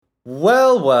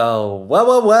Well.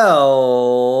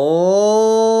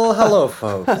 Hello,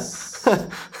 folks.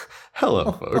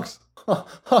 Hello, folks.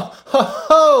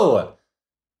 Ho!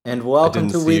 And welcome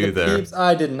to We the Peeps.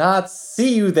 I did not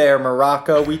see you there,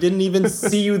 Morocco. We didn't even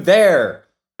see you there,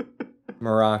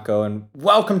 Morocco. And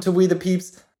welcome to We the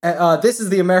Peeps. This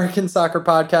is the American Soccer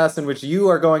Podcast in which you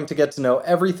are going to get to know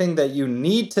everything that you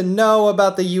need to know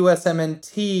about the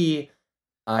USMNT.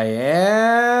 I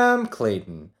am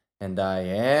Clayton. And I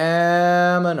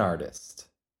am an artist.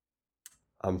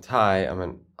 I'm Ty. I'm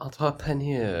an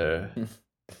entrepreneur.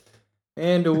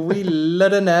 And we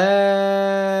let an ad.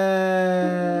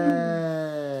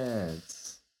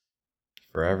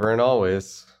 Forever and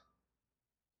always.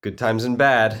 Good times and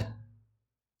bad.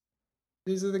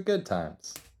 These are the good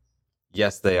times.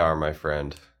 Yes, they are, my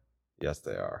friend. Yes,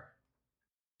 they are.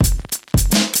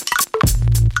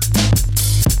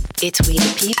 It's We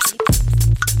the Peeps.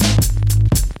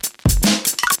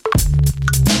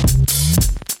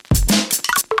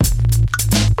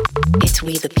 It's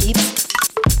We the Peeps.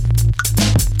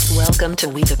 Welcome to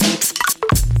We the Peeps.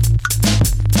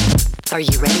 Are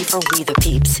you ready for We the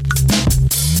Peeps?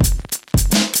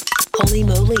 Holy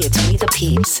moly, it's We the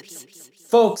Peeps.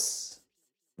 Folks,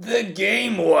 the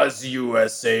game was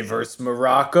USA versus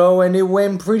Morocco, and it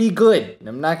went pretty good.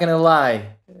 I'm not gonna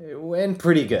lie. It went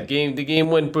pretty good. The game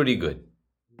went pretty good.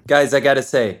 Guys, I gotta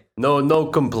say. No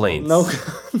complaints. No,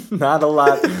 not a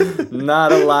lot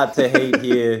to hate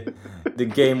here. The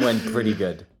game went pretty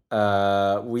good.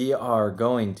 We are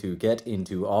going to get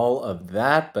into all of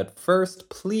that, but first,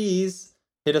 please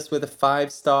hit us with a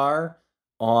 5-star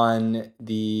on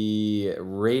the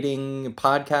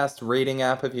podcast rating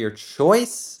app of your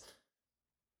choice.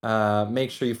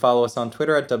 Make sure you follow us on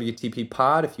Twitter at WTP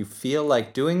Pod if you feel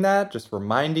like doing that. Just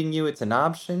reminding you it's an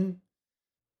option.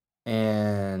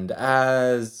 And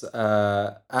as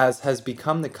has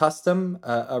become the custom,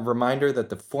 a reminder that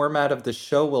the format of the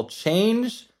show will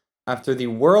change after the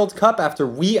World Cup, after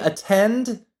we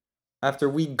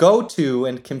go to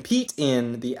and compete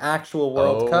in the actual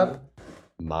World Cup.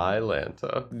 My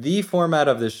Lanta. The format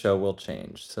of this show will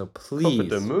change. So please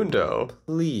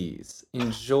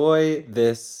enjoy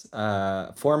this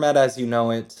format as you know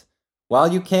it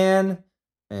while you can.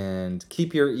 And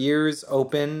keep your ears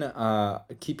open,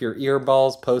 keep your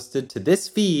earballs posted to this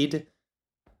feed,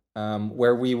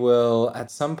 where we will,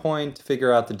 at some point,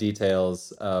 figure out the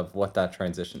details of what that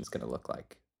transition is going to look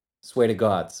like. Swear to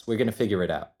gods, we're going to figure it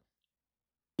out.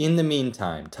 In the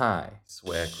meantime, Ty.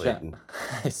 Swear, Clayton.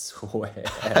 I swear,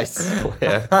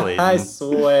 Clayton. I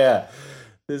swear.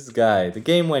 This guy. The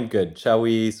game went good. Shall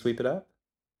we sweep it up?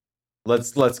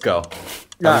 Let's go.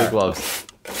 How many gloves?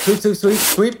 Sweep.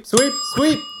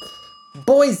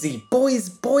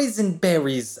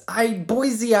 Boysenberries.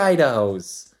 Boise,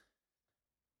 Idaho's.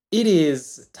 It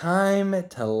is time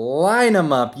to line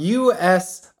them up.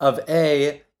 US of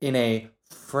A in a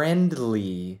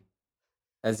friendly,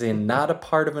 as in not a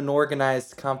part of an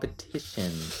organized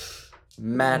competition,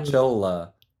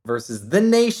 matchola versus the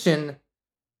nation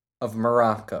of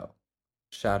Morocco.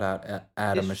 Shout out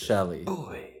Adam Michelli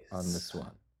on this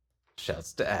one.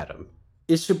 Shouts to Adam.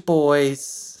 It's your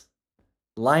boys.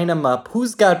 Line them up.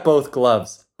 Who's got both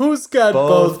gloves? Who's got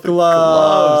both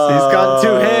gloves? He's got 2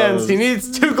 hands. He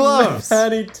needs 2 gloves.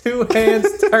 Matty, 2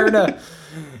 hands, Turner.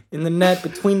 In the net,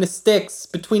 between the sticks,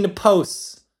 between the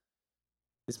posts.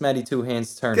 It's Matty 2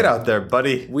 hands, Turner. Get out there,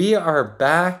 buddy. We are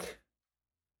back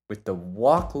with the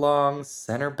walk-long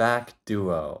center-back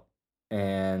duo.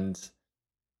 And,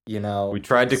 you know... we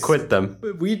tried to quit them.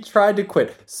 We tried to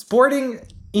quit. Sporting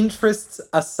interests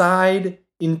aside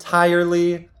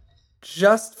entirely,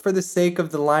 just for the sake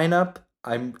of the lineup,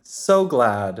 I'm so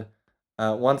glad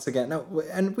once again. No,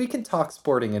 and we can talk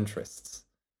sporting interests,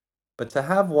 but to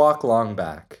have Walk Long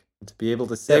back, to be able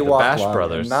to say Walk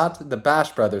Long, and not the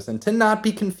Bash Brothers, and to not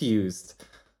be confused,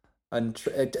 and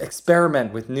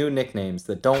experiment with new nicknames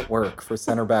that don't work for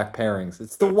center back pairings.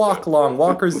 It's the Walk Long,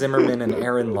 Walker Zimmerman and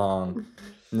Aaron Long.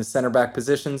 In the center back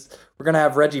positions, we're going to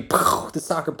have Reggie, the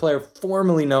soccer player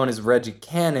formerly known as Reggie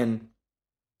Cannon,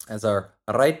 as our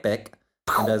right back.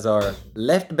 And as our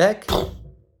left back,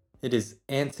 it is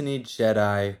Anthony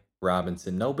Jedi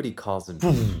Robinson. Nobody calls him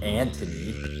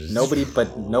Anthony. Nobody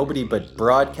but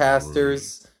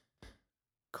broadcasters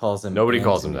calls him Nobody Anthony.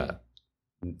 Calls him that.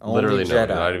 Only Literally Jedi.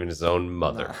 nobody, not even his own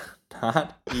mother.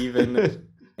 Not even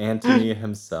Anthony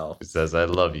himself. He says, I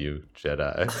love you,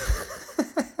 Jedi.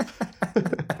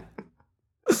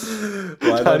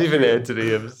 Not even Anthony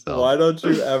himself. Why don't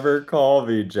you ever call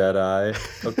me Jedi?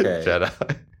 Okay. Jedi.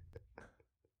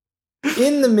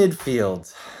 In the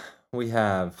midfield, we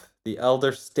have the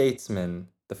elder statesman,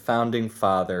 the founding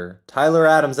father. Tyler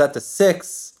Adams at the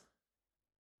 6.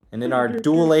 And in our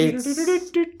dual 8s...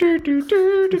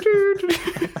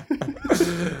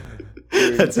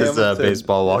 That's his Hamilton.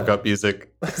 baseball walk-up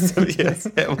music. Yes,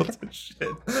 Hamilton shit.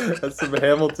 That's some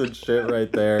Hamilton shit right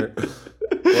there.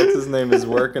 What's his name is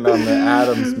working on the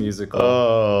Adams musical.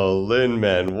 Oh,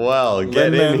 Lin-Manuel,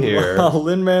 get in here.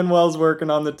 Lin-Manuel's working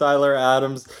on the Tyler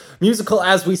Adams musical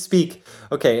as we speak.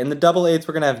 Okay, in the double 8s,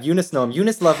 we're going to have Eunice Noam,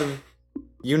 Eunice Lovin,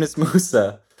 Eunice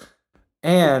Musa,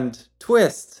 and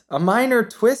twist. A minor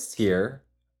twist here.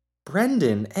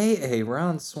 Brendan A.A.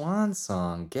 Ron Swan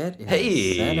Song. Get in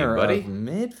the center buddy. of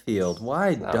midfield.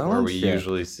 Why Not don't where we you?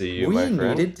 usually see you, We my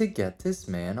friend. needed to get this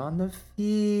man on the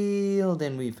field,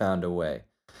 and we found a way.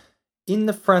 In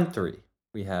the front 3,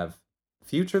 we have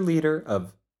future leader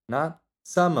of not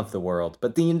some of the world,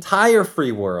 but the entire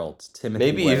free world, Timothy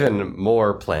Maybe Way. even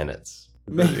more planets.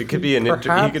 It could be he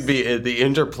could be the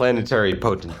interplanetary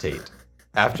potentate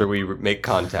after we make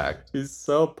contact. He's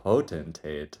so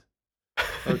potentate.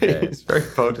 Okay. He's very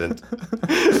potent.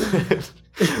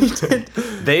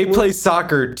 They play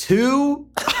soccer too?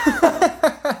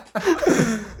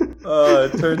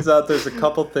 It turns out there's a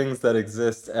couple things that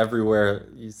exist everywhere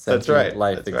sentient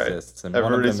life That's right. exists, and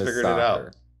Everybody's one of them is figured it out.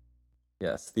 soccer.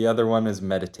 Yes, the other one is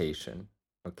meditation.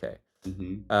 Okay.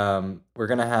 Mm-hmm. We're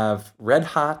gonna have Red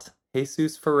Hot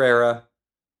Jesus Ferreira,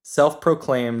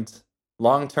 self-proclaimed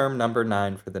long-term number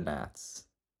 9 for the Nats.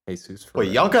 Jesus Ferreira.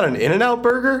 Wait, y'all got an In-N-Out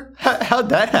burger? How'd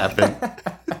that happen?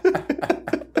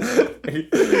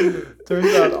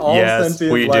 Turns out all Yes,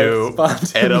 sentient we life do.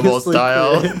 spontaneously Edible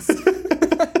style. creates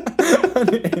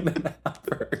an In-N-Out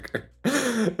burger.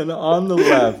 And on the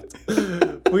left,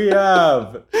 we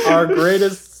have our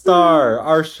greatest star,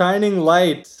 our shining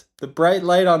light, the bright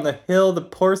light on the hill, the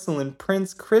porcelain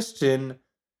prince, Christian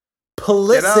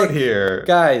Pulisic. Get out here.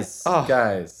 Guys,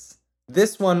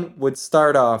 this one would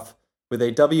start off with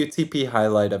a WTP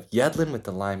highlight of Yedlin with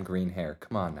the lime green hair.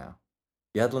 Come on now.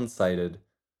 Yedlin sighted.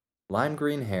 Lime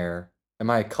green hair. Am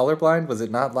I colorblind? Was it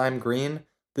not lime green?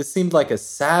 This seemed like a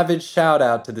savage shout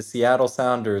out to the Seattle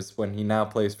Sounders when he now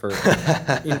plays for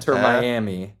Inter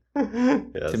Miami.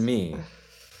 Yes. To me.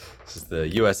 This is the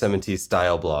USMNT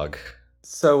style blog.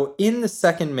 So in the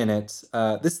second minute,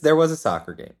 there was a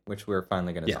soccer game, which we're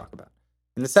finally going to talk about.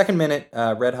 In the second minute,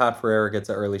 Red Hot Ferreira gets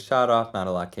an early shot off. Not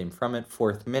a lot came from it.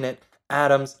 Fourth minute,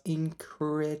 Adams,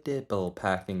 incredible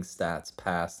packing stats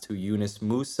pass to Eunice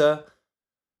Musa,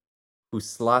 who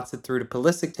slots it through to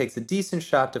Pulisic, takes a decent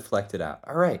shot, deflected out.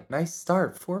 All right, nice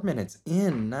start. 4 minutes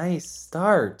in, nice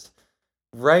start.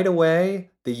 Right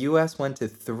away, the U.S. went to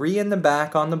 3 in the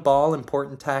back on the ball.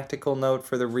 Important tactical note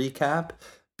for the recap,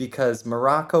 because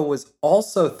Morocco was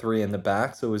also 3 in the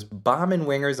back, so it was bombing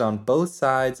wingers on both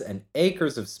sides and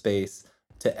acres of space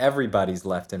to everybody's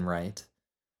left and right.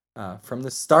 From the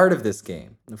start of this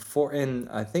game, in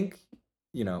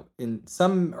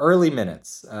some early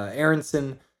minutes,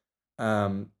 Aronson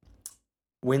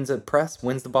wins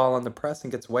the ball on the press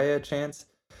and gets Weah a chance.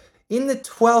 In the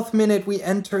 12th minute, we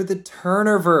enter the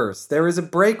Turnerverse. There is a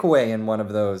breakaway in one of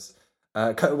those,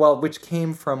 which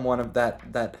came from one of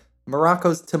that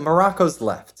Morocco's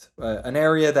left, an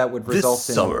area that would result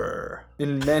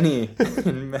in many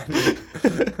Enter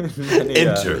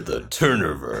the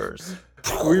Turnerverse.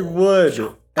 We would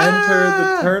enter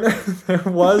the Turner. There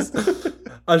was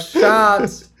a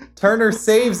shot. Turner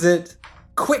saves it.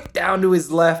 Quick down to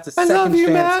his left. A second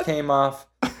chance came off.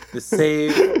 The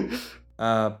save.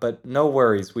 But no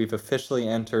worries. We've officially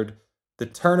entered the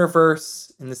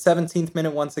Turnerverse. In the 17th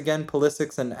minute, once again,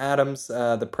 Pulisic and Adams,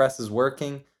 the press is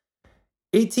working.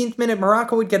 18th minute,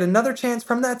 Morocco would get another chance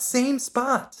from that same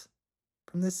spot.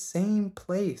 From the same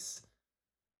place.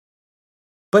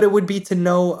 But it would be to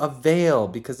no avail,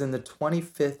 because in the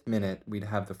 25th minute, we'd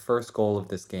have the first goal of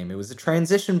this game. It was a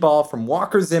transition ball from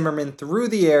Walker Zimmerman through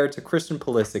the air to Christian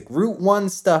Pulisic. Route 1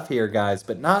 stuff here, guys,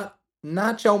 but not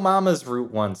Joe Mama's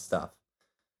Route 1 stuff.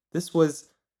 This was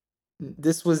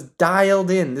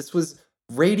dialed in. This was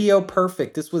radio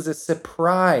perfect. This was a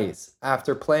surprise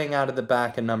after playing out of the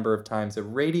back a number of times. A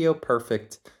radio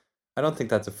perfect. I don't think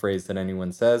that's a phrase that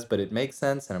anyone says, but it makes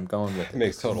sense, and I'm going with it. It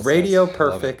makes total Radio sense.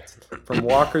 perfect from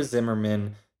Walker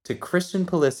Zimmerman to Christian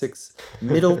Pulisic's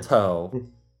middle toe.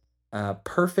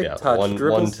 Perfect touch.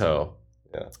 One toe.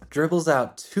 Yeah. Dribbles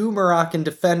out 2 Moroccan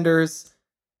defenders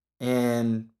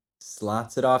and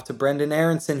slots it off to Brendan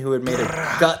Aronson, who had made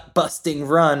a gut-busting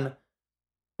run,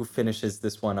 who finishes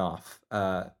this one off.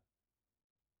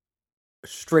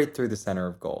 Straight through the center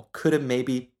of goal. Could have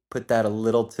maybe put that a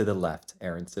little to the left,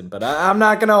 Aronson, but I'm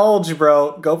not going to hold you,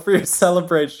 bro. Go for your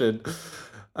celebration.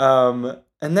 And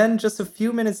And then just a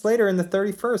few minutes later in the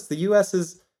 31st, the U.S.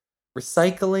 is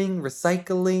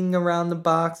recycling around the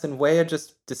box, and Weah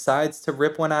just decides to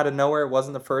rip one out of nowhere. It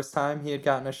wasn't the first time he had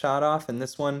gotten a shot off, and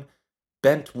this one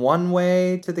bent one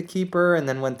way to the keeper and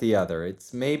then went the other.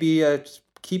 It's maybe a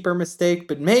keeper mistake,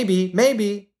 but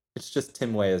maybe it's just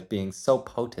Tim Weah as being so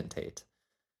potentate.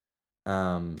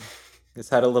 This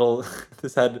had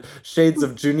shades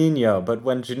of Juninho, but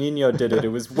when Juninho did it, it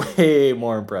was way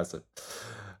more impressive.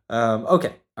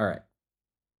 Okay, all right.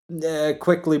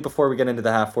 Quickly, before we get into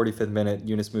the half, 45th minute,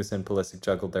 Yunus Musa and Pulisic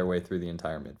juggled their way through the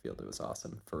entire midfield. It was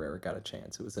awesome. Ferreira got a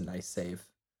chance. It was a nice save.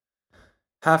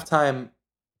 Halftime,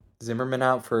 Zimmerman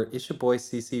out for Ishaboy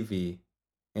CCV.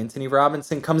 Anthony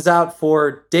Robinson comes out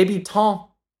for debutant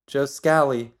Joe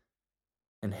Scally.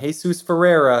 And Jesus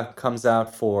Ferreira comes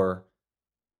out for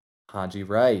Haji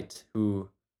Wright, who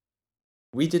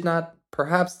we did not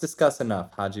perhaps discuss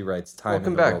enough. Haji Wright's time.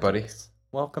 Welcome back, buddy.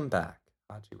 Welcome back,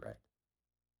 Haji Wright.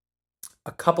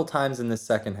 A couple times in this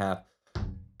second half,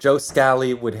 Joe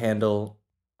Scally would handle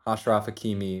Ashraf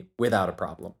Hakimi without a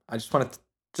problem. I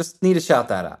just need to shout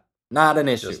that out. Not an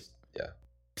issue.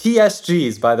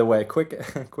 PSGs, by the way, quick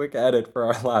edit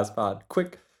for our last pod.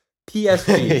 Quick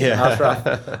PSGs.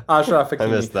 Ashraf Hakimi. I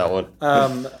missed that one.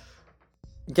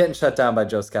 Getting shut down by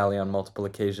Joe Scally on multiple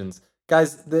occasions.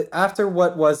 Guys, after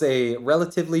what was a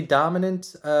relatively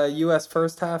dominant U.S.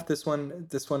 first half, this one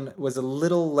was a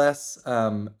little less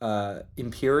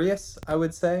imperious, I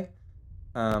would say.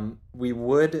 We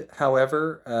would,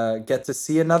 however, get to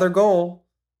see another goal.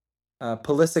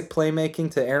 Pulisic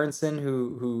playmaking to Aronson,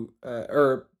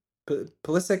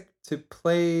 Pulisic to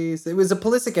plays. It was a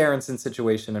Pulisic Aronson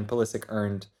situation, and Pulisic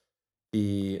earned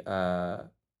the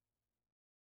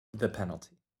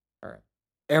penalty. All right.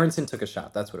 Aronson took a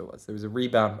shot. That's what it was. There was a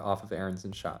rebound off of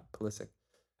Aronson's shot. Pulisic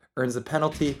earns a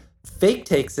penalty. Fake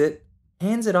takes it.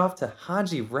 Hands it off to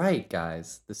Haji Wright,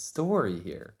 guys. The story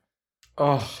here.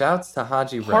 Oh, shouts to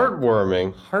Haji Wright.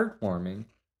 Heartwarming.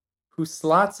 Who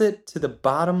slots it to the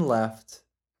bottom left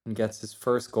and gets his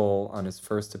first goal on his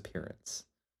first appearance.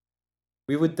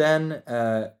 We would then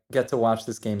get to watch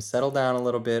this game settle down a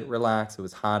little bit, relax. It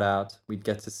was hot out. We'd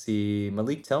get to see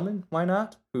Malik Tillman, why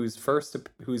not? Whose first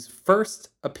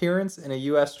appearance in a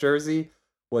U.S. jersey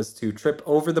was to trip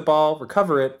over the ball,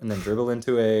 recover it, and then dribble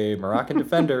into a Moroccan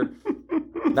defender.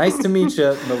 Nice to meet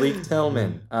you, Malik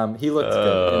Tillman. He looked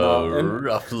good.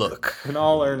 Rough look. In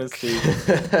all earnesty,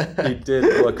 he did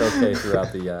look okay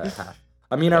throughout the half.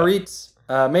 Amin Arit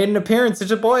made an appearance. It's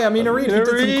your boy, Amin Arit.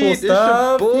 He did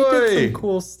some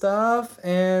cool stuff.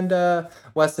 And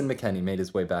Weston McKennie made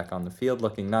his way back on the field,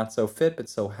 looking not so fit, but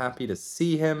so happy to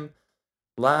see him.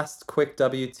 Last quick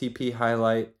WTP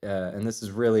highlight, and this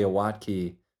is really a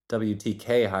Watke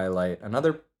WTK highlight.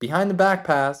 Another behind-the-back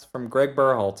pass from Greg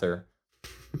Berhalter.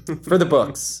 For the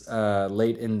books,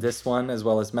 late in this one, as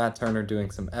well as Matt Turner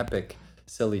doing some epic,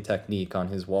 silly technique on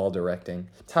his wall directing.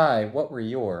 Ty, what were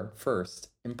your first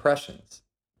impressions?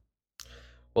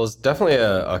 Well, it's definitely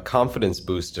a confidence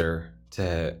booster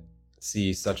to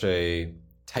see such a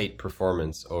tight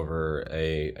performance over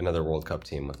another World Cup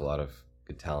team with a lot of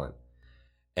good talent.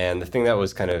 And the thing that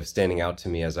was kind of standing out to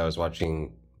me as I was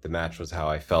watching the match was how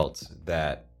I felt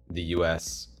that the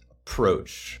U.S.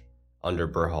 approach under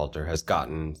Berhalter has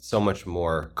gotten so much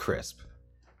more crisp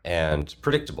and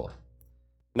predictable.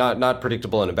 Not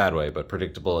predictable in a bad way, but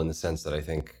predictable in the sense that I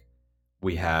think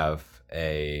we have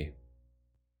a,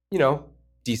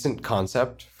 decent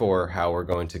concept for how we're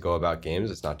going to go about games.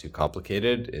 It's not too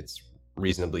complicated. It's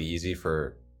reasonably easy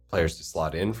for players to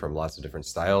slot in from lots of different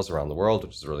styles around the world,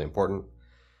 which is really important.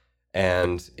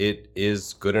 And it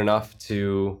is good enough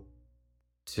to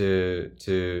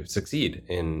succeed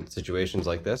in situations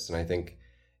like this, and I think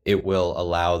it will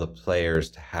allow the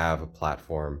players to have a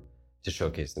platform to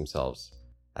showcase themselves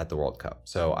at the World Cup.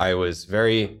 So I was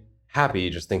very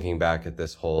happy just thinking back at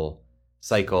this whole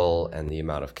cycle and the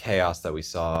amount of chaos that we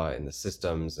saw in the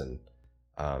systems, and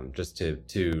just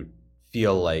to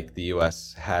feel like the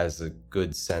US has a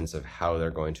good sense of how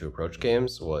they're going to approach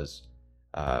games was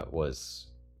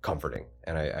comforting,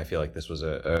 and I feel like this was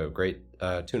a great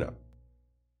tune-up.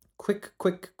 Quick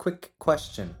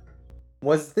question.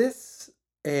 Was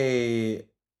the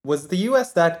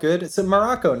U.S. that good? So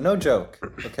Morocco, no joke.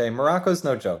 Okay, Morocco's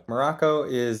no joke. Morocco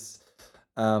is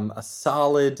a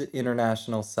solid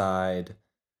international side,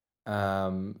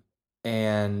 and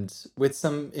with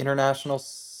some international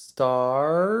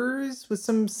stars, with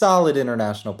some solid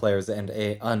international players and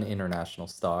an uninternational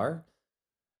star.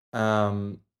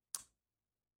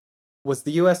 Was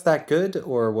the U.S. that good,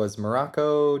 or was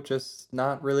Morocco just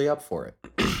not really up for it?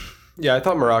 Yeah, I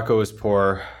thought Morocco was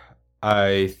poor.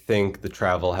 I think the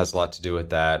travel has a lot to do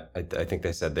with that. I think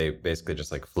they said they basically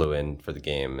just like flew in for the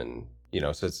game, and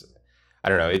so it's, I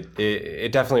don't know.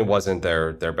 It definitely wasn't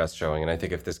their best showing, and I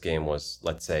think if this game was,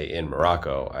 let's say, in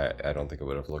Morocco, I don't think it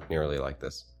would have looked nearly like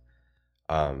this.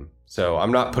 So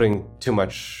I'm not putting too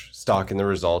much stock in the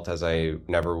result, as I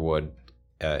never would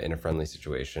in a friendly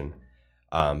situation.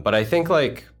 But I think,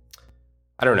 like,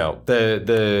 I don't know,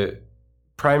 the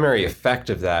primary effect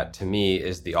of that to me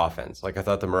is the offense. Like, I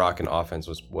thought the Moroccan offense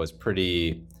was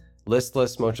pretty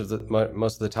listless most of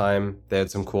the time. They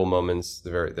had some cool moments.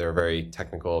 They're very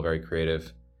technical, very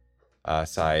creative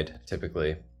side,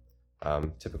 typically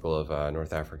typical of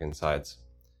North African sides.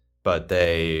 But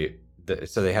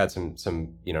so they had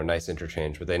some nice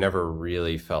interchange, but they never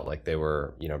really felt like they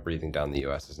were breathing down the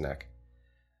U.S.'s neck.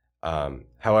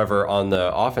 However, on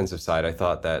the offensive side, I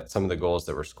thought that some of the goals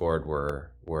that were scored were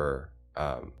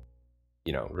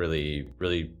really,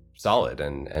 really solid,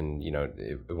 and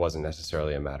it wasn't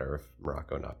necessarily a matter of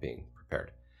Morocco not being prepared.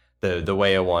 The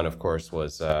Weah one, of course,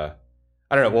 was I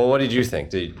don't know. Well, what did you think?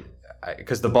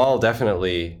 Because the ball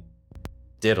definitely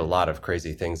did a lot of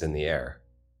crazy things in the air,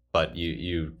 but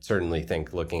you certainly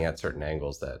think, looking at certain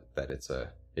angles, that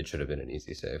it should have been an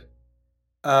easy save.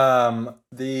 I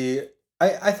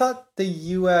thought the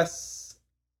U.S.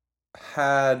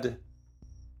 had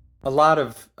a lot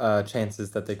of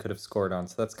chances that they could have scored on,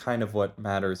 so that's kind of what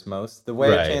matters most. The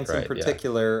Weah chance in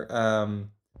particular,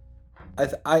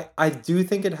 I do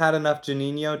think it had enough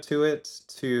Juninho to it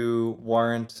to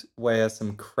warrant Weah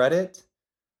some credit.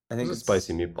 I think it was a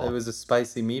spicy meatball. It was a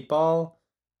spicy meatball,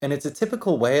 and it's a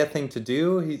typical Weah thing to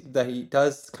do. He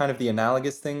does kind of the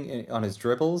analogous thing on his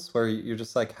dribbles, where you're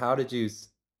just like, how did you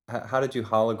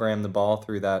hologram the ball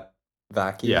through that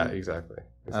vacuum? Yeah, exactly.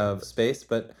 Of space.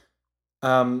 But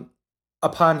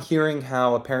upon hearing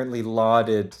how apparently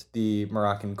lauded the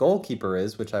Moroccan goalkeeper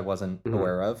is, which I wasn't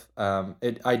aware of,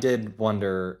 I did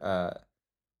wonder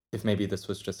if maybe this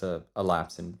was just a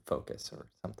lapse in focus or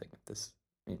something.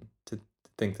 To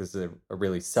think this is a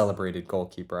really celebrated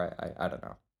goalkeeper, I don't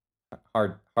know.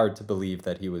 Hard to believe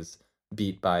that he was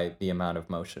beat by the amount of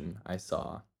motion I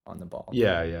saw on the ball.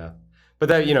 Yeah. But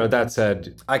that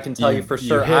said, I can tell you for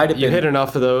sure, you hit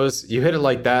enough of those. You hit it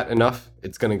like that enough,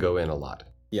 it's going to go in a lot.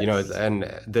 Yes.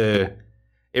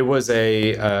 It was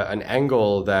an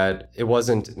angle that it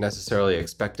wasn't necessarily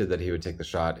expected that he would take the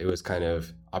shot. It was kind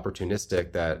of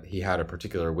opportunistic that he had a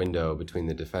particular window between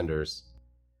the defenders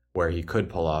where he could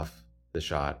pull off the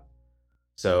shot.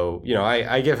 So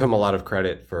I give him a lot of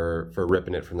credit for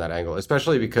ripping it from that angle,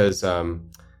 especially because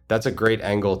that's a great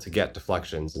angle to get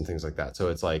deflections and things like that. So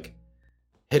it's like,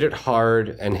 hit it hard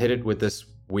and hit it with this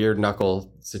weird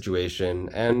knuckle situation,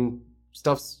 and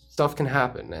stuff can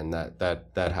happen, and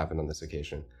that happened on this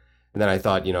occasion. And then I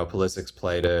thought, Pulisic's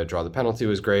play to draw the penalty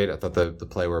was great. I thought the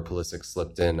play where Pulisic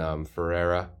slipped in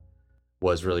Ferreira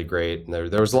was really great. And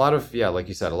there was a lot of, like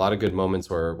you said, a lot of good moments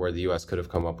where the U.S. could have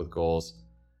come up with goals.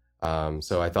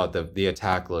 So I thought the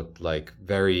attack looked like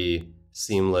very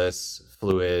seamless,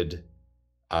 fluid,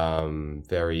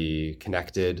 very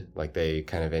connected. Like they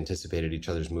kind of anticipated each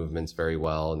other's movements very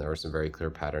well, and there were some very clear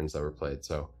patterns that were played.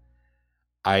 So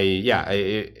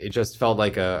it just felt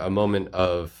like a moment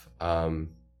of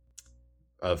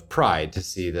pride to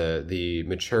see the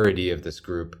maturity of this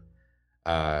group,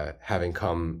 having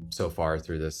come so far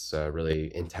through this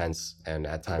really intense and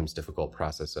at times difficult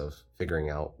process of figuring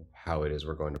out how it is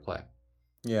we're going to play.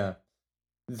 Yeah.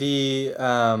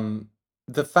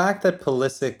 The fact that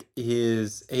Pulisic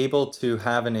is able to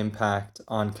have an impact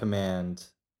on command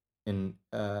in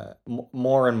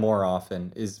more and more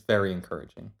often is very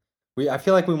encouraging. I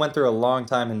feel like we went through a long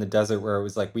time in the desert where it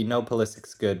was like, we know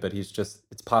Pulisic's good, but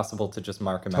it's possible to just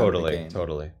mark him out of the game.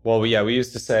 Totally. Well, we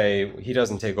used to say he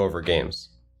doesn't take over games.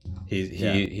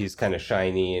 He's kind of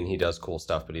shiny and he does cool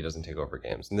stuff, but he doesn't take over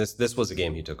games. And this was a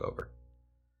game he took over.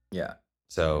 Yeah.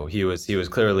 So he was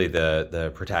clearly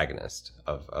the protagonist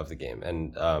of the game,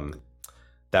 and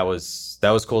that was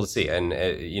cool to see. And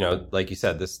like you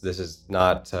said, this is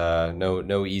not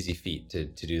no easy feat to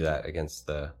do that against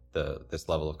this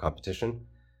level of competition.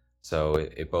 So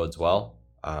it bodes well.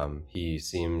 He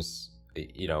seems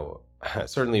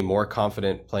certainly more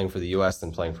confident playing for the U.S.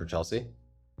 than playing for Chelsea.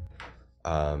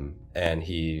 And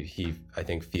he I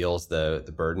think feels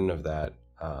the burden of that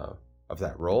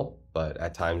role, but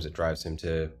at times it drives him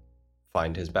to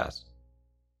find his best.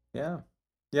 Yeah.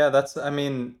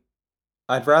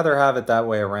 I'd rather have it that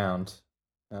way around,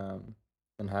 than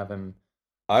have him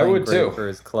I would too for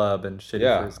his club and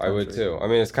shitty for his country. I would too. I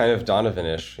mean, it's kind of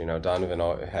Donovan-ish. Donovan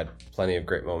had plenty of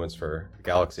great moments for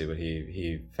Galaxy, but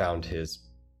he found his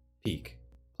peak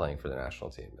playing for the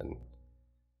national team, and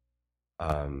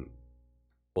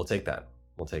we'll take that.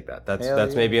 We'll take that. That's Hell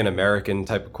that's yeah. maybe an American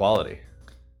type of quality.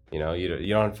 You know, you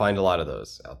don't find a lot of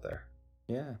those out there.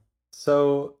 Yeah.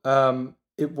 So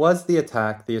it was the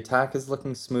attack. The attack is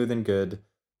looking smooth and good.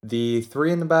 The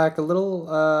three in the back a little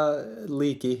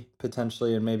leaky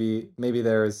potentially, and maybe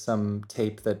there is some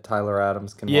tape that Tyler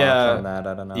Adams can watch on that.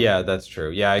 I don't know. Yeah, that's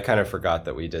true. Yeah, I kind of forgot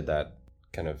that we did that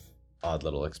kind of odd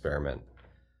little experiment.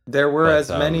 There were But,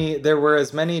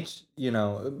 as many, you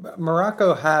know,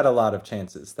 Morocco had a lot of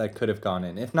chances that could have gone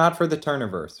in. If not for the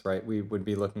turniverse, right, we would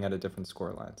be looking at a different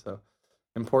scoreline. So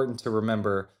important to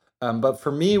remember. But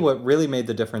for me, what really made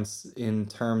the difference in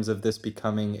terms of this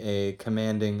becoming a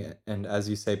commanding and, as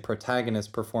you say,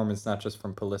 protagonist performance, not just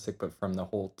from Pulisic, but from the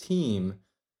whole team,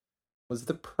 was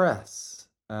the press.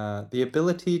 The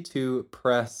ability to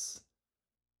press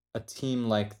a team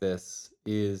like this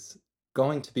is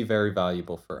going to be very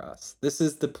valuable for us. This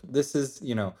is,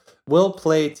 you know, we'll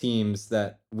play teams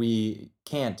that we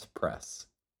can't press.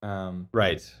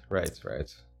 Right.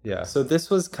 Yeah. So this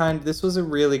was a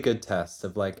really good test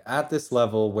of, like, at this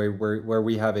level where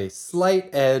we have a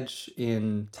slight edge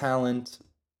in talent,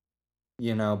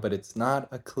 you know, but it's not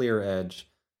a clear edge.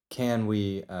 Can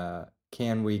we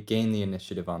gain the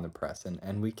initiative on the press?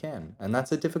 And we can. And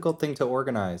that's a difficult thing to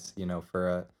organize, you know, for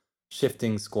a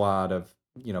shifting squad of,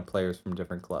 you know, players from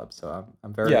different clubs. So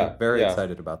I'm very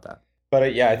excited about that. But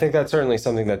I think that's certainly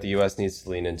something that the U.S. needs to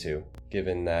lean into,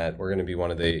 given that we're going to be one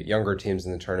of the younger teams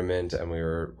in the tournament, and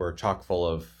we're chock full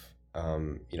of,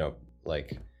 you know,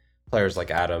 like players like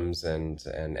Adams and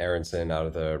Aronson out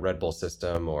of the Red Bull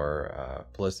system, or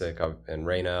Pulisic and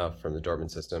Reina from the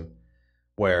Dortmund system,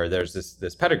 where there's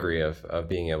this pedigree of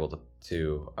being able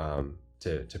to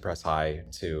press high,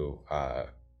 to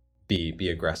be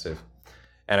aggressive.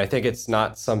 And I think it's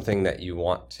not something that you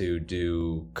want to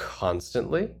do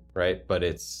constantly, right? But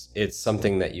it's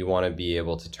something that you want to be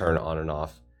able to turn on and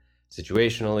off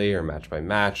situationally, or match by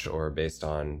match, or based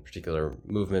on particular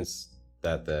movements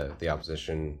that the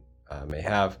opposition may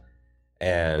have.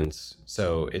 And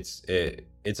so it's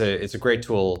a great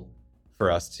tool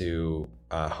for us to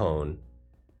hone.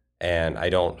 And I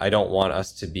don't want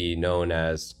us to be known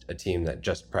as a team that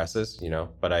just presses, you know.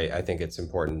 But I think it's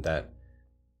important that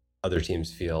other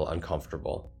teams feel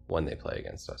uncomfortable when they play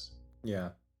against us. Yeah.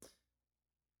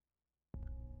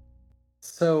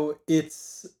 So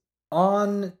it's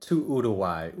on to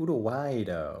Uruguay. Uruguay,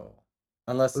 though.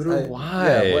 Unless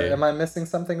am I missing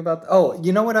something about? Oh,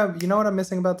 you know what I'm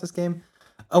missing about this game?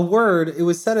 A word. It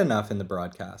was said enough in the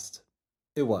broadcast.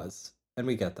 It was, and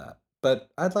we get that.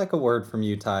 But I'd like a word from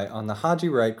you, Ty, on the Haji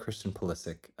Wright Christian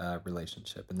Pulisic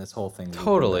relationship and this whole thing.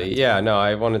 Totally. Yeah. No,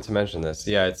 I wanted to mention this.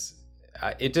 Yeah,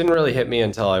 it didn't really hit me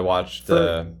until I watched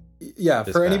for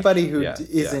anybody who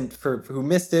who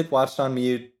missed it, watched on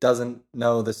mute, doesn't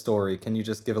know the story. Can you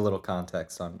just give a little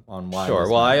context on why? Sure.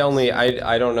 Well, I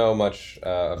don't know much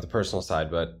of the personal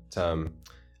side, but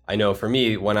I know for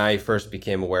me, when I first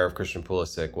became aware of Christian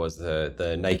Pulisic was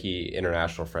the Nike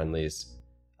International Friendlies.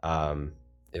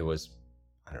 It was,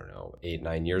 I don't know,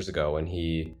 8-9 years ago, when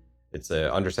it's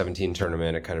a under-17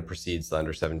 tournament. It kind of precedes the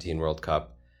under-17 World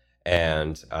Cup.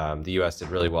 And the U.S. did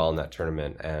really well in that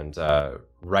tournament, and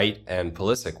Wright and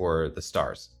Pulisic were the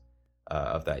stars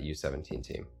of that U17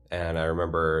 team. And I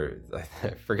remember, I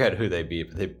forget who they beat,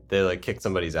 but they like kicked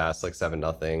somebody's ass like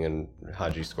 7-0, and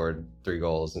Haji scored 3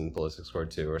 goals and Pulisic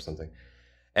scored 2 or something.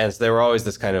 And so they were always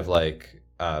this kind of like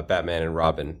Batman and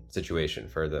Robin situation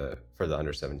for the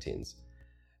under-17s,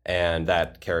 and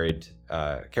that carried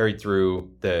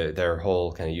through their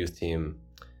whole kind of youth team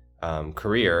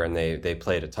career, and they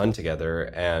played a ton together.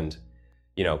 And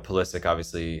you know, Pulisic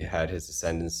obviously had his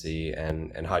ascendancy,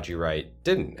 and Haji Wright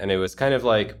didn't. And it was kind of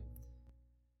like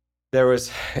it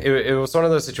was one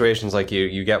of those situations like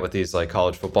you get with these like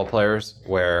college football players,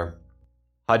 where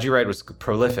Haji Wright was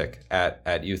prolific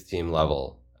at youth team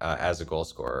level as a goal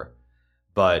scorer,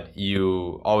 but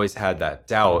you always had that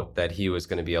doubt that he was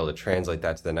going to be able to translate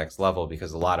that to the next level,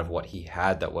 because a lot of what he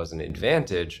had that was an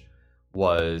advantage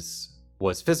was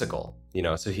physical, you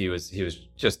know. So he was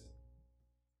just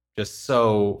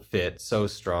so fit, so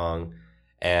strong,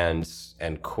 and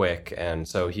quick, and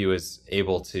so he was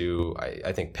able to,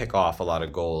 I think, pick off a lot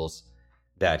of goals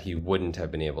that he wouldn't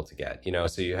have been able to get, you know.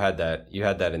 So you had that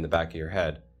in the back of your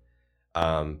head,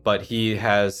 but he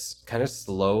has kind of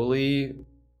slowly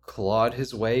clawed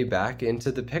his way back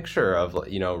into the picture of,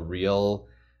 you know, real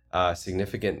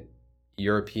significant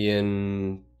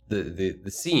European the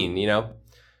scene, you know.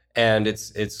 And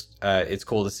it's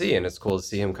cool to see, and it's cool to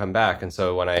see him come back. And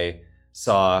so when I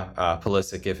saw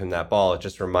Pulisic give him that ball, it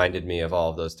just reminded me of all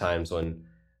of those times when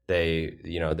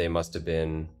they must have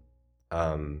been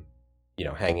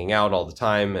hanging out all the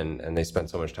time, and they spend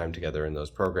so much time together in those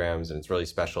programs, and it's really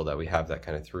special that we have that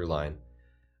kind of through line.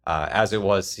 As it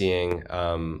was seeing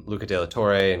Luca De La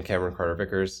Torre and Cameron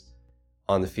Carter-Vickers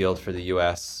on the field for the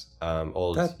U.S.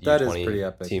 Old that is U20 pretty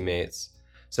epic. teammates.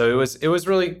 So it was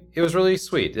really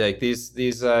sweet. Like these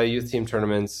youth team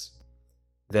tournaments,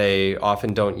 they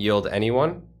often don't yield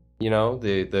anyone.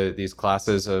 These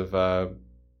classes of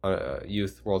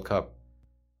youth World Cup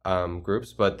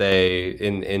groups, but they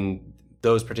in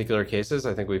those particular cases,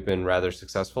 I think we've been rather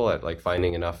successful at like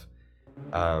finding enough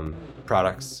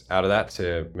products out of that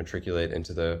to matriculate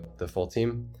into the full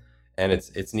team, and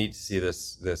it's neat to see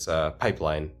this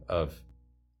pipeline of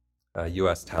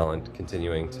U.S. talent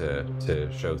continuing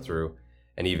to show through,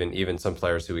 and even some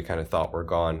players who we kind of thought were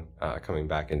gone coming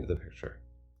back into the picture.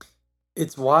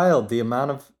 It's wild the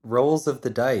amount of rolls of the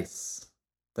dice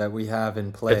that we have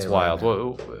in play. It's wild.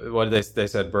 What did they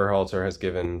said? Berhalter has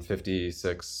given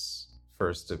 56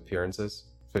 first appearances,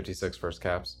 56 first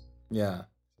caps. Yeah,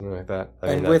 something like that.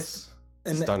 That's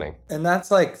stunning. And that's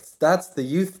the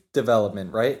youth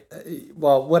development, right?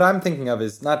 Well, what I'm thinking of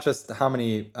is not just how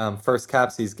many first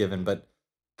caps he's given, but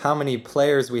how many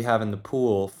players we have in the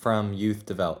pool from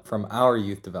our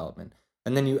youth development,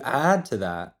 and then you add to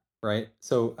that, right?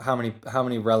 So how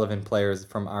many relevant players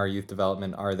from our youth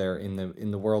development are there in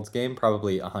the World's game?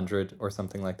 Probably 100 or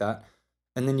something like that.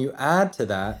 And then you add to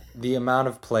that the amount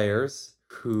of players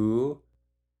who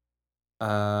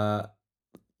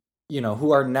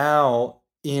who are now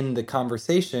in the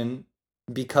conversation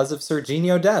because of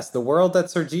Serginho Dest, the world that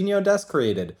Serginho Dest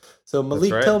created. So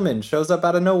Malik Tillman shows up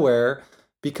out of nowhere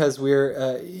because we're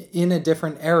in a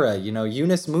different era.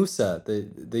 Yunus Musa,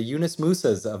 the Yunus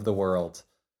Musas of the world,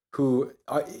 who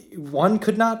one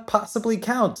could not possibly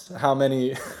count how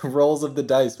many rolls of the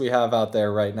dice we have out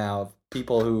there right now.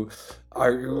 People who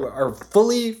are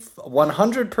fully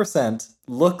 100%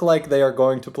 look like they are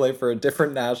going to play for a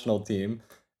different national team,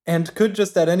 and could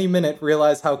just at any minute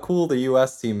realize how cool the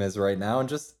U.S. team is right now and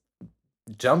just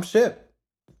jump ship.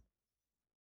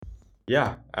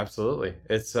 Yeah, absolutely.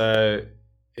 It's a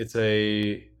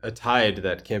tide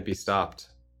that can't be stopped.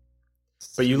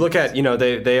 But you look at,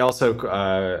 they also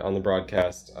on the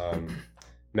broadcast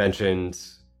mentioned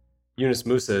Yunus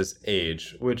Musa's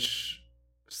age, which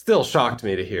still shocked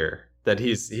me to hear that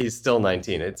he's still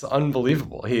 19. It's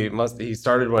unbelievable. He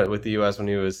started with the U.S. when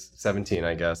he was 17,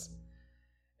 I guess.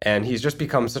 And he's just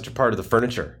become such a part of the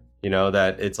furniture,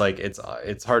 that it's like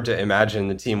it's hard to imagine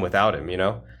the team without him,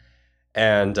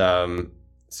 And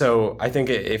so I think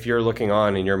if you're looking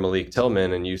on and you're Malik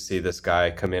Tillman and you see this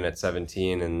guy come in at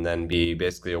 17 and then be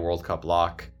basically a World Cup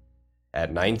lock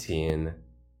at 19,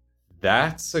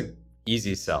 that's a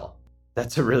easy sell.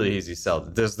 That's a really easy sell.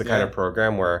 This is the kind of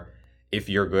program where if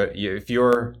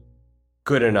you're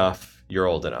good enough, you're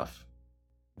old enough.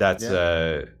 That's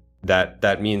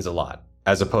that means a lot,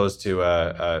 as opposed to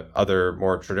other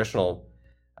more traditional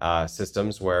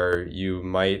systems where you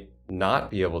might not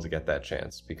be able to get that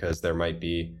chance because there might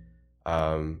be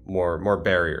more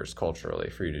barriers culturally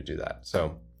for you to do that.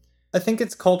 So I think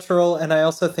it's cultural, and I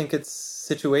also think it's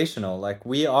situational. Like,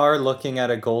 we are looking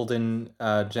at a golden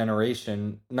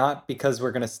generation, not because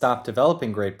we're going to stop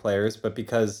developing great players, but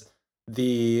because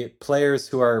the players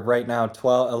who are right now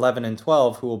 11 and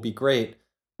 12 who will be great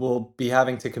will be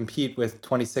having to compete with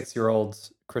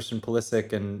 26-year-olds Christian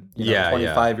Pulisic and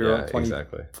 25-year-old,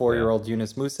 24-year-old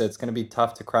Yunus Musa. It's going to be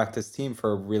tough to crack this team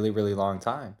for a really, really long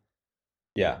time.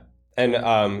 Yeah. And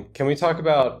can we talk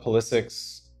about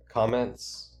Pulisic's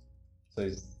comments? So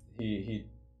he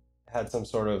had some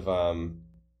sort of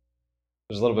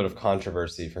there's a little bit of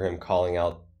controversy for him calling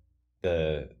out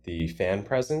the fan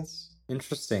presence.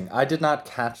 Interesting. I did not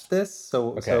catch this,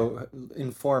 so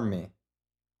inform me.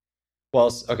 Well,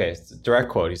 okay, direct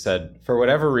quote. He said, "For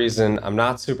whatever reason, I'm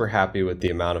not super happy with the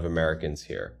amount of Americans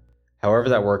here. However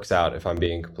that works out, if I'm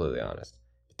being completely honest.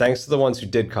 But thanks to the ones who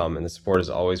did come, and the support is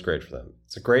always great for them.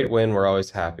 It's a great win. We're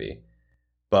always happy.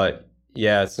 But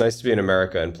yeah, it's nice to be in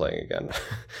America and playing again."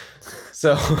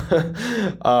 So,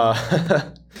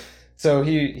 so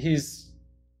he's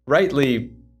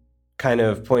rightly kind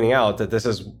of pointing out that this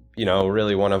is,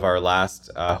 really one of our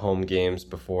last home games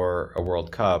before a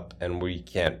World Cup, and we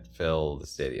can't fill the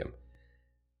stadium,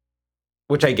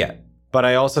 which I get. But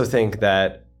I also think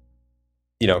that,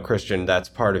 Christian, that's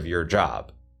part of your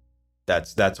job.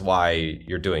 That's why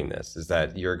you're doing this, is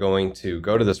that you're going to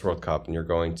go to this World Cup and you're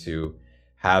going to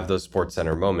have those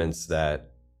SportsCenter moments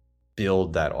that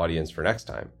build that audience for next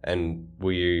time. And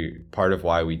part of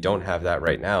why we don't have that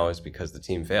right now is because the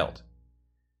team failed.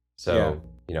 So,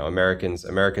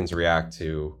 Americans react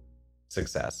to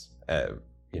success,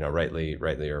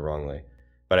 rightly or wrongly.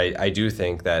 But I do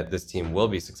think that this team will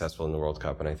be successful in the World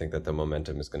Cup, and I think that the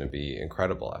momentum is going to be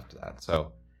incredible after that.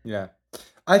 So Yeah.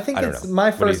 I think I don't it's know.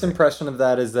 my What do you first think? impression of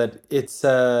that is that it's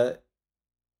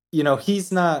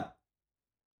he's not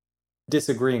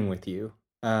disagreeing with you.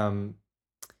 I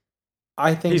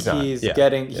think He's not. he's Yeah.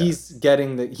 getting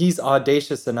Yeah. he's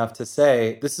audacious enough to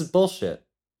say this is bullshit.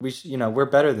 We're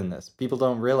better than this. People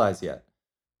don't realize yet.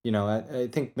 I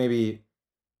think maybe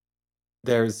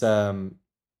there's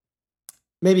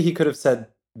maybe he could have said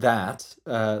that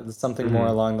something more Mhm.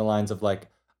 along the lines of like,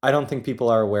 I don't think people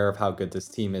are aware of how good this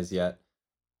team is yet.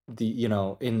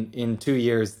 In 2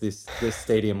 years this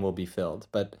stadium will be filled,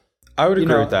 but I would you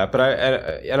agree know with that, but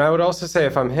I would also say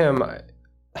if I'm him,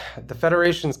 the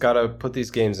federation's got to put these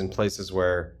games in places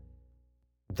where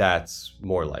that's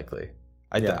more likely.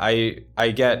 Yeah.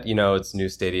 I get, it's a new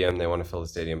stadium, they want to fill the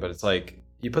stadium, but it's like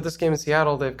you put this game in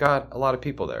Seattle, they've got a lot of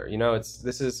people there.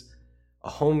 This is a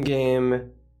home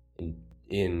game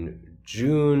in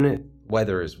June.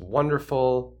 Weather is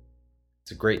wonderful. It's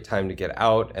a great time to get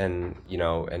out and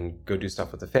go do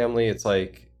stuff with the family. It's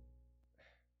like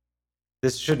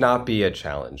this should not be a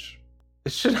challenge.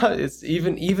 It should not. It's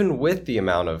even with the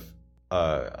amount of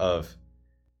or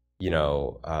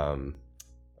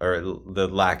the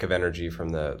lack of energy from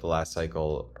the last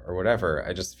cycle or whatever.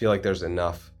 I just feel like there's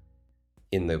enough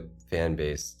in the fan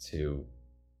base to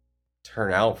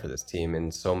turn out for this team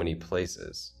in so many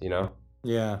places. Yeah.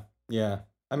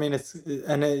 I mean,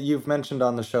 you've mentioned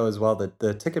on the show as well that the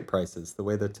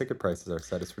way the ticket prices are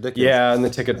set is ridiculous. Yeah, and the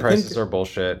ticket I prices think are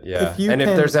bullshit. Yeah, if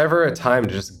if there's ever a time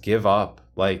to just give up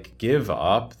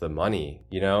the money,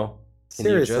 Can you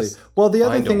seriously. just Well, the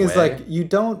other find a thing is way? like you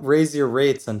don't raise your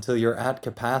rates until you're at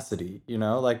capacity.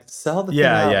 Like sell the thing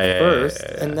Yeah, out yeah, first,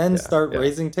 yeah, and then yeah, start yeah.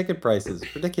 raising ticket prices.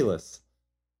 Ridiculous.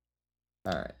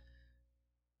 All right.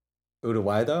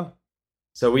 Uruguay though.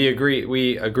 So we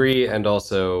agree, and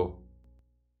also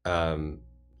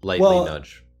lightly Well,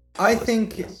 nudge. I Listen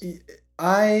think to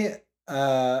this.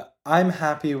 I'm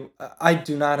happy. I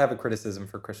do not have a criticism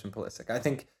for Christian Pulisic. I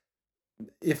think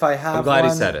if I have I'm glad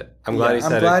one, he said it. I'm yeah, glad he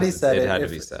said I'm glad it. he 'Cause said it it. had to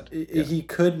If- be said. i- Yeah. He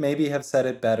could maybe have said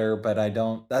it better, but I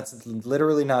don't. That's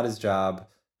literally not his job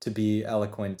to be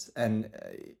eloquent. And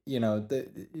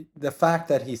the fact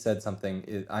that he said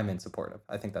something, I'm in support of.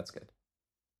 I think that's good.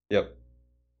 Yep.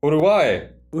 Uruguay.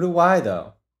 Uruguay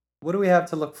though, what do we have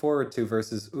to look forward to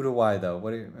versus Uruguay though?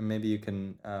 Maybe you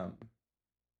can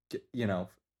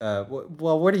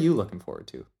what are you looking forward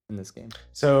to in this game?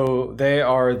 So they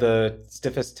are the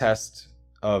stiffest test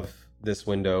of this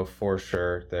window for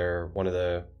sure. They're one of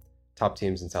the top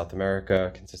teams in South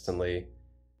America consistently,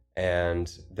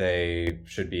 and they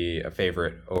should be a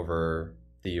favorite over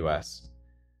the U.S.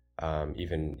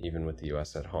 Even with the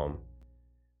U.S. at home.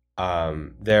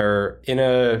 They're in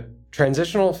a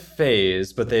transitional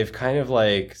phase, but they've kind of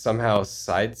like somehow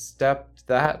sidestepped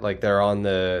that. Like they're on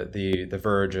the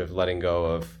verge of letting go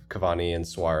of Cavani and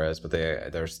Suarez, but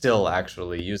they're still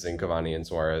actually using Cavani and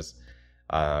Suarez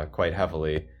quite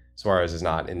heavily. Suarez is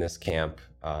not in this camp,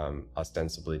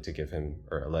 ostensibly to give him,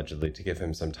 or allegedly to give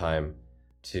him some time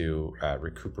to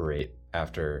recuperate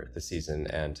after the season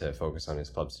and to focus on his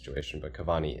club situation, but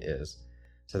Cavani is.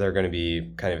 So they're going to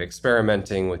be kind of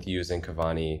experimenting with using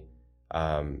Cavani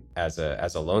as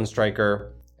a lone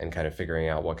striker and kind of figuring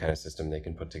out what kind of system they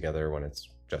can put together when it's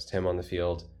just him on the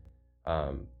field.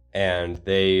 And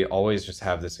they always just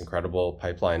have this incredible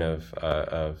pipeline of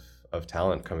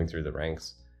talent coming through the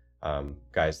ranks.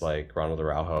 Guys like Ronald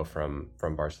Araujo from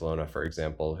Barcelona, for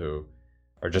example, who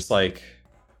are just like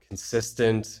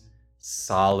consistent,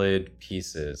 solid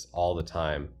pieces all the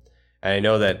time. And I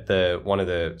know that one of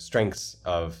the strengths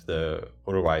of the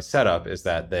Uruguay setup is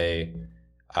that they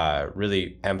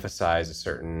really emphasize a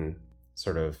certain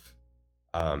sort of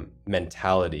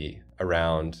mentality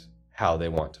around how they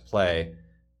want to play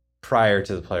prior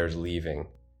to the players leaving.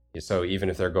 So even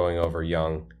if they're going over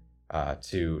young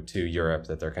to Europe,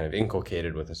 that they're kind of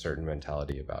inculcated with a certain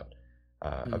mentality about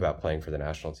playing for the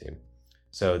national team.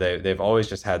 So they've always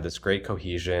just had this great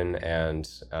cohesion and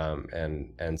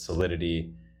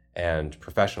solidity and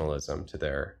professionalism to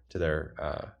their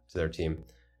team,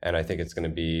 and I think it's going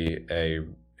to be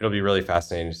it'll be really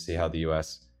fascinating to see how the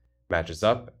U.S. matches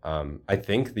up. I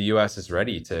think the U.S. is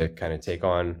ready to kind of take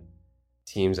on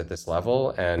teams at this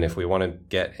level, and if we want to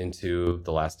get into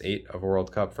the last 8 of a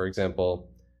World Cup, for example,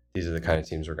 these are the kind of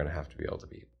teams we're going to have to be able to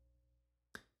beat.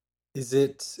 Is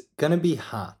it going to be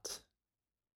hot?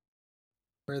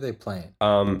 Where are they playing?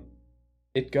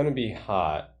 It's going to be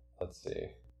hot. Let's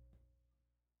see.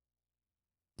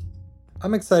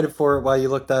 I'm excited for it. While you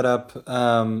look that up,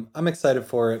 I'm excited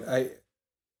for it.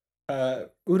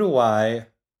 Uruguay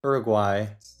Uruguay.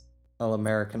 I'll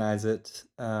Americanize it.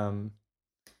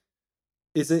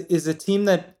 Is a team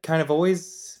that kind of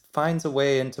always finds a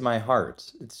way into my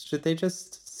heart. They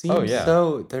just seem Oh,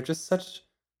 yeah. they're just such.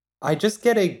 I just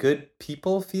get a good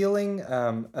people feeling.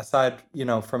 Aside,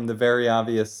 from the very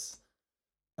obvious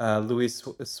Luis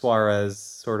Suarez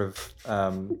sort of,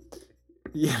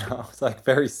 it's like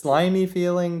very slimy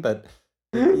feeling, but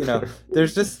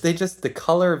there's just the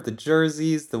color of the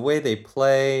jerseys, the way they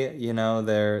play.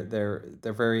 They're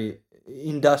very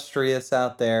industrious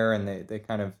out there, and they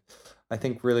kind of, I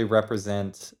think, really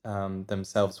represent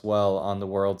themselves well on the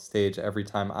world stage every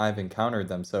time I've encountered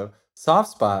them. So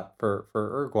soft spot for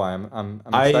Uruguay. I'm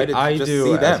excited to just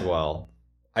see them.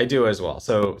 I do as well.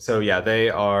 So yeah, they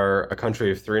are a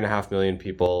country of 3.5 million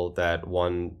people that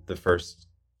won the first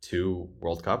 2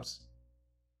 World Cups,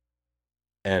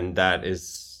 and that is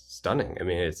stunning. I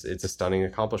mean, it's a stunning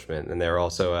accomplishment, and they're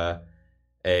also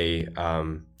a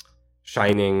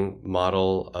shining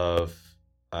model of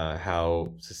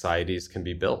how societies can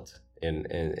be built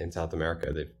in South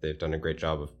America. They've done a great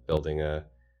job of building a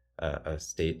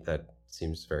state that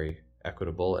seems very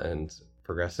equitable and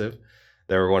progressive.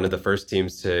 They were one of the first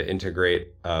teams to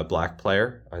integrate a black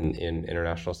player in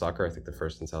international soccer. I think the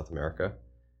first in South America.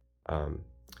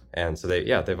 And so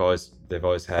they've always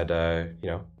had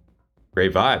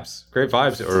great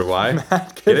vibes Uruguay.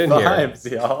 Matt, Get good in vibes,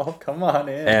 here, y'all. Come on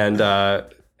in.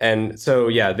 And so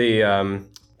yeah, the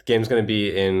game's going to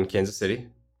be in Kansas City.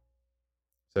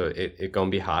 So it gonna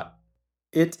be hot.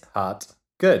 It's hot.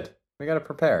 Good. We got to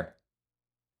prepare.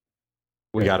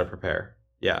 We got to prepare.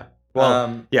 Yeah.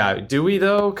 Well, yeah. Do we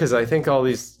though? Because I think all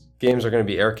these games are going to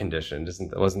be air conditioned.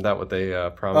 Wasn't that what they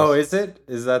promised? Oh, is it?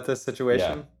 Is that the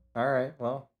situation? Yeah. All right.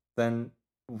 Well, then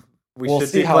We'll should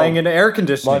see be playing in air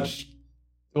conditioning.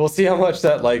 We'll see how much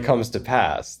that comes to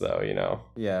pass, though.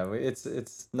 Yeah,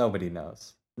 it's nobody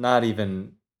knows. Not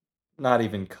even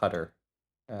Cutter.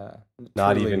 Not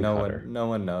truly, even no Cutter. one. No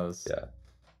one knows.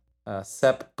 Yeah.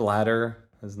 Sepp Blatter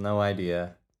has no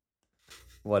idea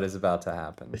what is about to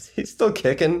happen. Is he still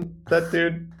kicking, that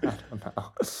dude?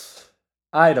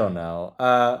 I don't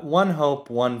know. One hope,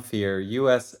 one fear.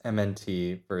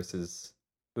 USMNT versus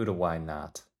Uruguay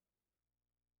not.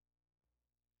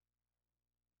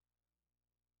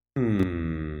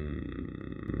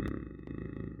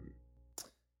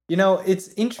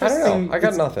 It's interesting. I don't know. I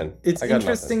got nothing. It's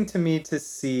interesting to me to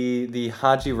see the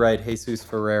Haji Wright, Jesus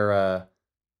Ferreira,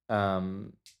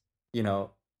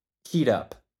 heat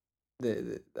up.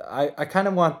 I kind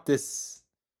of want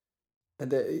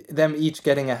them each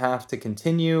getting a half to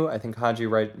continue. I think Haji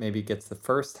Wright maybe gets the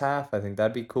first half. I think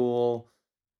that'd be cool.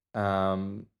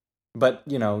 But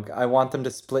I want them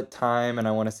to split time, and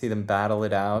I want to see them battle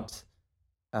it out.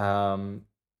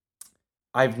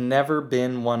 I've never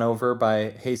been won over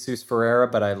by Jesus Ferreira,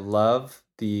 but I love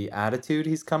the attitude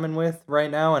he's coming with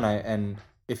right now, and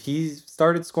if he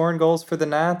started scoring goals for the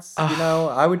Nats,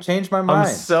 I would change my mind.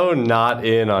 I'm so not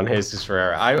in on Jesus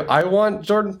Ferreira. I want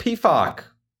Jordan Pefok.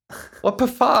 What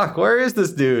Pefok? Where is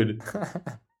this dude?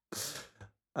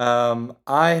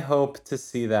 I hope to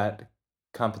see that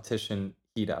competition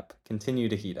continue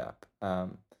to heat up.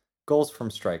 Goals from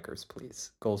strikers,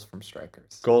 please. Goals from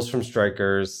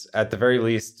strikers. At the very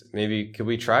least, maybe could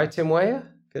we try Tim Weah?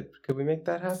 Could we make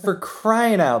that happen? For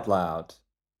crying out loud.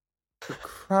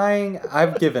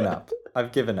 I've given up.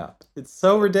 It's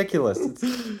so ridiculous.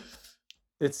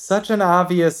 It's such an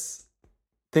obvious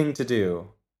thing to do.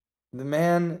 The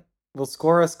man will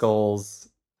score us goals.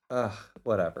 Ugh,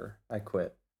 whatever. I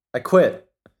quit.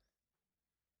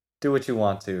 Do what you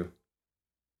want to,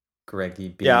 Greggy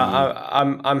B. Yeah,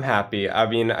 I'm happy. I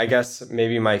mean, I guess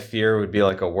maybe my fear would be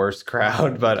like a worse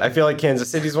crowd, but I feel like Kansas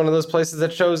City's one of those places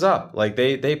that shows up. Like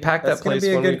they pack that place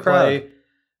when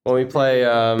we play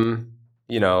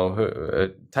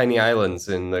Tiny Islands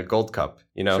in the Gold Cup,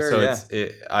 Sure, so yeah.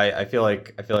 I feel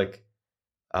like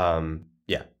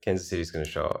Kansas City's going to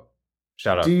show up.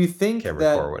 Shout out. Do you think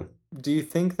Cameron Corwin. Do you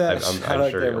think that I'm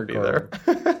sure he'll be there.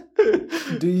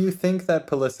 Do you think that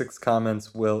Pulisic's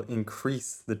comments will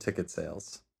increase the ticket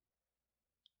sales?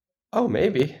 Oh,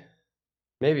 maybe.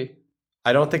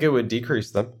 I don't think it would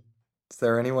decrease them. Is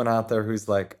there anyone out there who's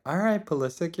like, all right,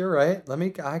 Pulisic, you're right.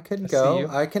 I can go.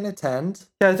 I can attend.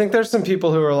 Yeah, I think there's some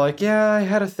people who are like, yeah, I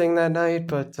had a thing that night,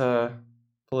 but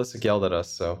Pulisic yelled at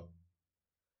us, so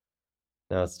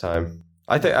now it's time.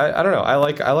 I don't know. I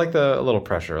like the little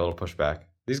pressure, a little pushback.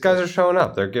 These guys are showing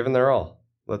up. They're giving their all.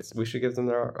 We should give them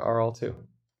our all too.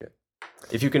 Yeah.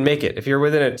 If you can make it, if you're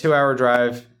within a 2-hour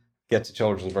drive, get to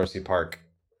Children's Mercy Park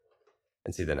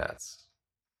and see the Nats.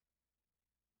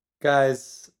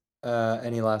 Guys,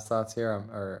 Any last thoughts here,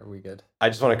 or are we good? I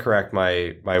just want to correct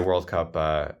my World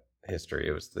Cup history.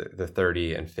 It was the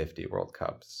 30 and 50 World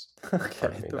Cups. Okay,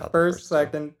 Me, the not first, two.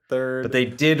 second, third. But they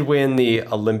did win the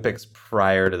Olympics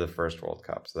prior to the first World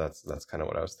Cup, so that's kind of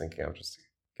what I was thinking of, just to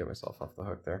get myself off the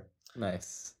hook there.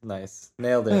 Nice.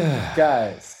 Nailed it.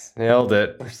 Guys, Nailed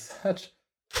it. we're such...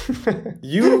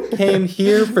 You came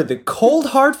here for the cold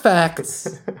hard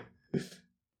facts,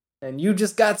 and you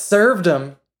just got served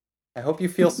them. I hope you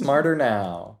feel smarter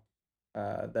now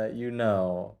that you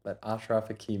know that Ashraf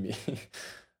Hakimi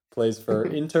plays for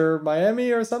Inter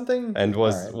Miami or something. And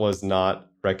was not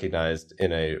recognized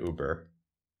in a Uber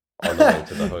on the way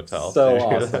to the hotel. So Did you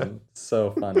hear awesome. that?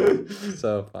 So funny.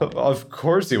 So funny. Of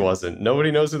course he wasn't.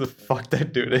 Nobody knows who the fuck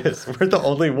that dude is. We're the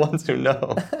only ones who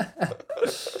know.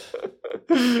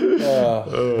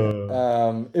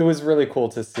 It was really cool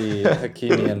to see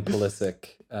Hakimi and Pulisic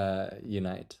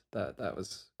unite. That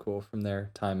was cool from their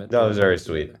time at. That was very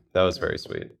together. sweet. That was very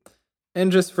sweet. And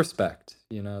just respect,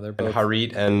 they're And both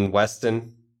Harit and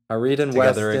Weston. Harit and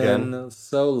together Weston, again.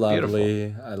 so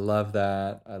lovely. I love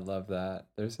that.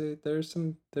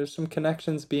 There's some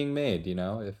connections being made.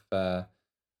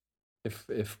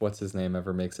 If what's his name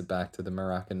ever makes it back to the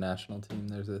Moroccan national team,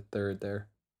 there's a third there.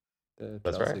 The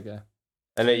That's Chelsea right. guy.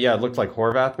 And it looked like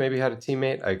Horvath maybe had a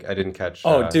teammate. I didn't catch.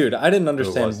 Dude, I didn't who it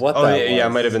understand was. what Oh, that yeah, was. it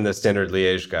might have been the Standard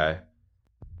Liège guy.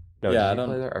 No, Yeah, did I he don't-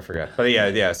 play there? I forgot. But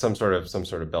yeah, some sort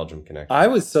of Belgium connection. I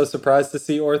was so surprised to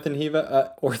see Orthan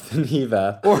Hivath. Boy.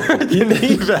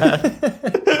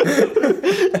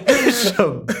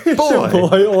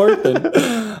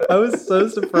 Orthan. I was so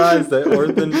surprised that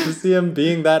Orthan, to see him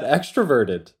being that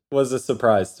extroverted, was a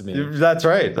surprise to me. That's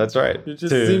right. It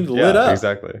just seemed lit up.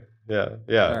 Exactly. Yeah.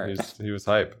 All right. He was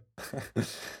hype.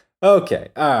 Okay,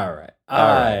 all right.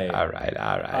 All right.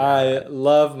 I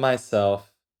love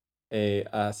myself a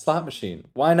slot machine.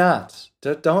 Why not?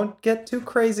 Don't get too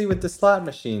crazy with the slot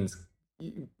machines,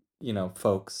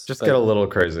 folks. Just get a little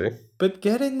crazy. But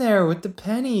get in there with the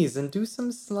pennies and do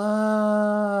some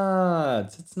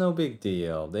slots. It's no big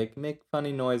deal. They can make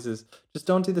funny noises. Just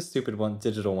don't do the stupid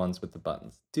digital ones with the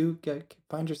buttons.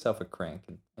 Find yourself a crank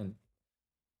and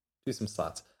do some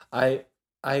slots. I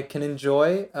can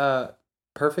enjoy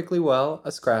perfectly well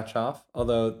a scratch off,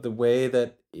 although the way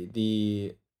that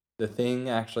the thing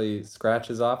actually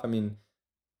scratches off,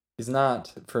 is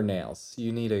not for nails.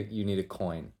 You need a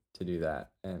coin to do that,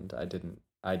 and I didn't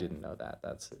know that.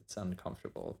 It's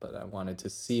uncomfortable, but I wanted to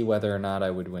see whether or not I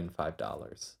would win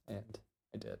 $5, and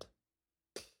I did.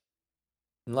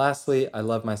 And lastly, I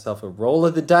love myself a roll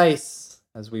of the dice,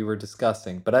 as we were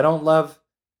discussing, but I don't love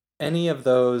any of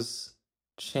those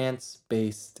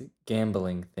chance-based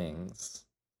gambling things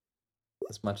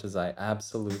as much as I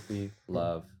absolutely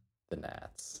love the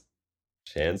Nats.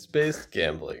 Chance-based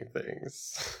gambling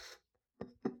things.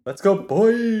 Let's go,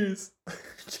 boys!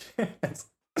 Chance.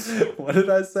 What did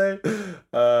I say?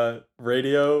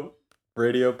 Radio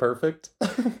perfect.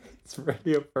 It's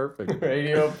radio perfect.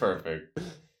 Radio perfect.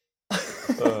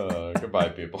 Goodbye,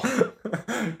 people.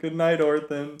 Good night,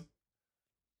 Orthan.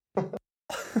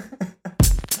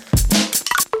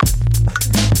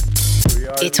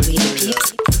 It's We the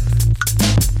Peeps.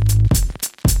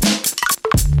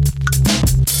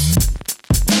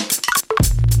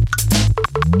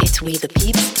 It's We the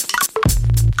Peeps.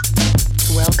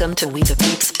 Welcome to We the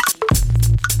Peeps.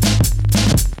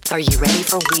 Are you ready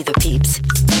for We the Peeps?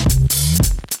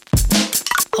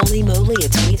 Holy moly,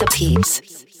 it's We the Peeps.